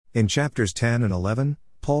In chapters 10 and 11,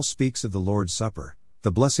 Paul speaks of the Lord's Supper,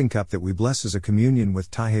 the blessing cup that we bless as a communion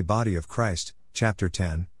with Tahe body of Christ, chapter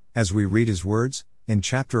 10, as we read his words, in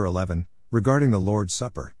chapter 11, regarding the Lord's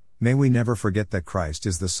Supper, may we never forget that Christ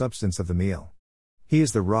is the substance of the meal. He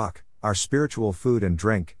is the rock, our spiritual food and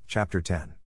drink, chapter 10.